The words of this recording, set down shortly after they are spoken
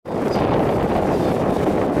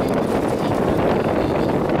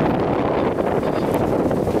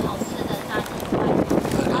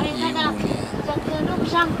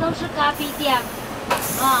B 店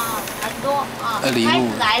啊，很多啊，开始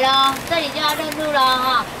205来了哦，这里就要认路了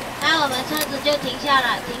哈。那我们车子就停下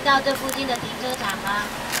了，停到这附近的停车场啊。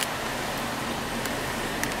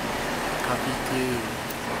咖啡店。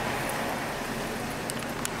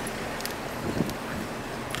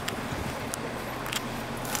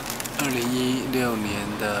2016年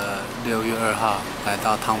的6月2号，来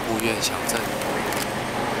到汤布院小镇。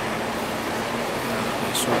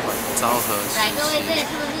美术馆昭和时期。来，各位，这里是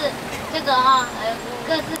不是这个哈？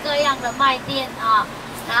各式各样的卖店啊。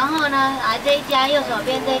然后呢，这一家右手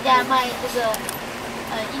边这一家卖这个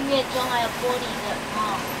音乐钟，还有玻璃的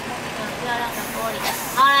哦，很漂亮的玻璃。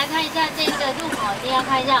好，来看一下这个入口，一定要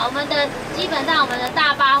看一下。我们的基本上我们的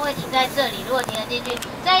大巴会停在这里，如果停得进去，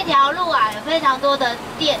这一条路啊有非常多的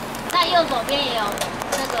店。那右手边也有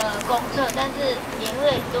那个公厕，但是也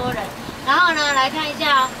会很多人。然后呢，来看一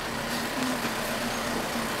下哦，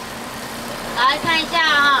来看一下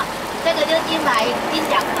哈。这个就是金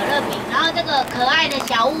奖可乐饼，然后这个可爱的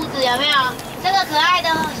小屋子有没有？这个可爱的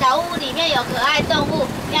小屋里面有可爱动物，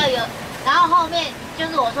要有，然后后面就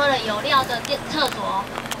是我说的有料的厕所，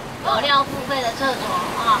有料付费的厕所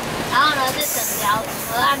啊。然后呢，这整条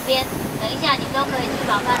河岸边，等一下你都可以吃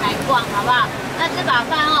饱饭来逛，好不好？那吃饱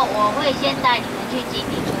饭后，我会先带你们去金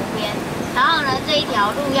陵湖边，然后呢，这一条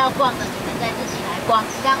路要逛的，你们再自己来逛，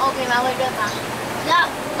这样 OK 吗？会热吗？只要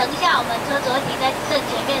等一下，我们车子会停在正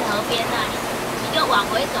前面河边那里，你就往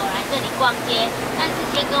回走来这里逛街。但是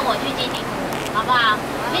先跟我去金陵湖，好不好？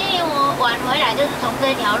金陵湖玩回来就是从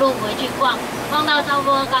这条路回去逛，逛到差不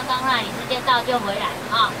多刚刚那里时间到就回来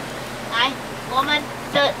啊。来，我们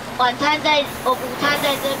的午餐在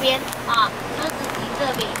这边啊，车子停这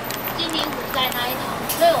里，金陵湖在那一头，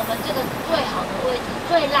所以我们这个是最好的位置，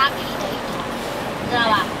最 lucky 的一头，知道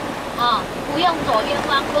吧？不用走冤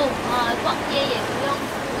枉路逛街也不用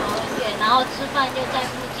走很远，然后吃饭就在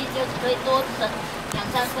附近，就可以多省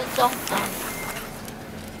2-3分钟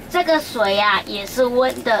这个水呀也是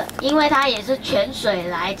温的，因为它也是泉水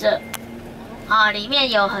来着，里面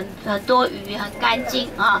有很多鱼，很干净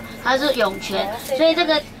它是涌泉，所以这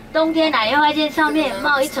个冬天来，你会发现上面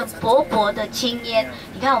冒一层薄薄的青烟。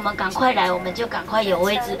你看，我们赶快来，我们就赶快有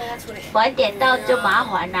位置，晚点到就麻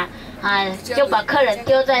烦了。就把客人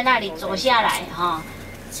丢在那里走下来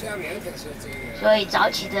所以早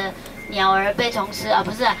起的鸟儿被虫吃不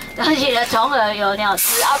是早起的虫儿有鸟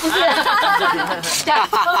吃不是。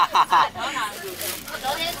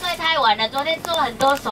昨天睡太晚了，昨天做很多手。